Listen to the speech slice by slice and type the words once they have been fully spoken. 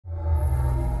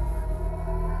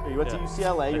You went to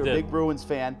UCLA. You're a big Bruins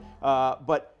fan.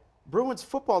 But Bruins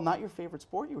football, not your favorite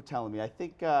sport, you were telling me. I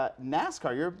think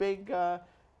NASCAR, you're a big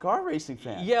car racing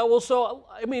fan. Yeah, well, so,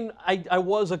 I mean, I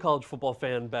was a college football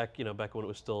fan back when it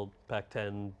was still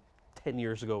Pac-10. 10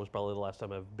 years ago was probably the last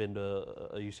time I've been to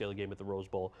a UCLA game at the Rose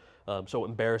Bowl. So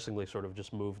embarrassingly sort of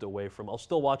just moved away from. I'll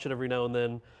still watch it every now and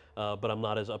then, but I'm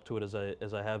not as up to it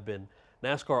as I have been.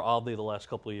 NASCAR, oddly, the last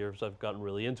couple of years I've gotten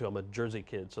really into. I'm a Jersey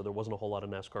kid, so there wasn't a whole lot of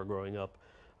NASCAR growing up.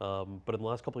 But in the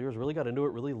last couple of years, really got into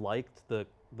it, really liked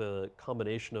the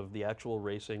combination of the actual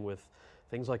racing with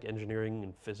things like engineering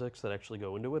and physics that actually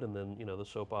go into it, and then, the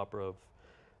soap opera of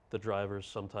the drivers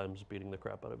sometimes beating the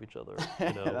crap out of each other.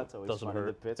 That's always doesn't fun hurt. in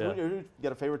the pits. Yeah. You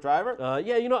got a favorite driver?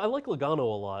 Yeah, I like Logano a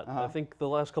lot. I think the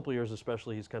last couple of years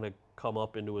especially, he's kind of come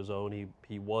up into his own.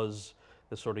 He was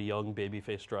this sort of young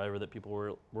babyface driver that people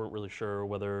weren't really sure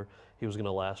whether he was going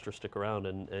to last or stick around,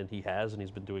 and he has, and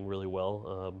he's been doing really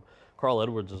well. Carl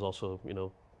Edwards is also,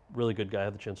 really good guy. I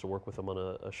had the chance to work with him on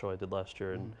a show I did last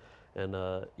year,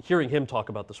 and hearing him talk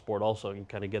about the sport also, you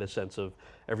kind of get a sense of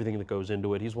everything that goes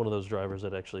into it. He's one of those drivers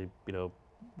that actually,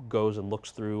 goes and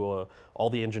looks through all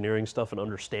the engineering stuff and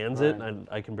understands it, and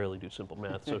I can barely do simple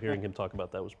math, so hearing him talk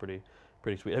about that was pretty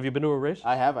sweet. Have you been to a race?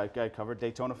 I have. I covered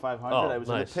Daytona 500. I was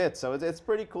in the pits, so it's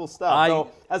pretty cool stuff.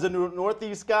 So as a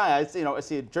Northeast guy, I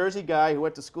see a Jersey guy who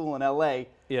went to school in L.A.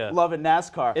 Loving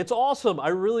NASCAR. It's awesome. I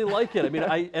really like it. I mean,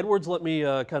 Edwards let me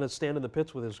kind of stand in the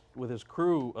pits with his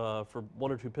crew for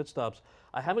 1 or 2 pit stops.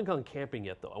 I haven't gone camping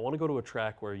yet, though. I want to go to a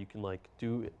track where you can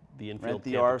do the infield rent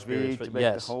the camp RV to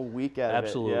make the whole week out of it.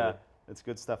 Absolutely. Yeah, it's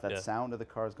good stuff. That sound of the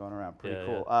cars going around, pretty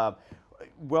cool.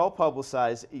 Well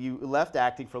publicized. You left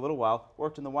acting for a little while,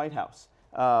 worked in the White House.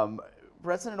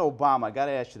 President Obama, I got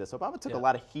to ask you this. Obama took a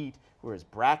lot of heat for his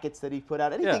brackets that he put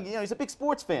out. Anything, he's a big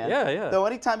sports fan. Though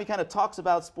anytime he kind of talks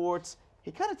about sports,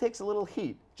 he kind of takes a little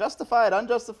heat. Justified,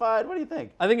 unjustified? What do you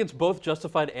think? I think it's both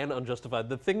justified and unjustified.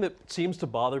 The thing that seems to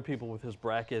bother people with his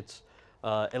brackets,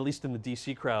 at least in the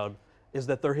D.C. crowd, is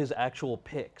that they're his actual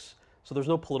picks. So there's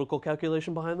no political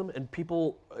calculation behind them, and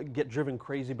people get driven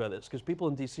crazy by this because people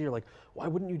in D.C. are like, why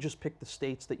wouldn't you just pick the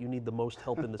states that you need the most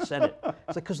help in the Senate?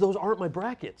 It's like, because those aren't my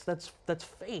brackets. That's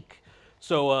fake.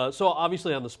 So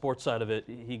obviously on the sports side of it,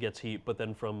 he gets heat, but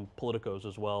then from politicos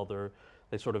as well,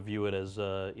 they sort of view it as,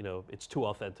 it's too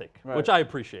authentic, which I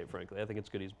appreciate, frankly. I think it's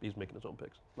good he's making his own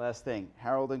picks. Last thing,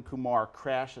 Harold and Kumar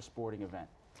crash a sporting event.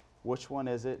 Which one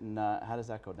is it, and how does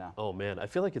that go down? Oh, man, I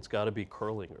feel like it's got to be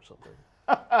curling or something.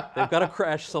 They've got to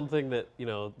crash something that,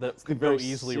 that could go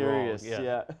easily serious.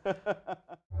 wrong.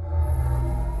 Yeah.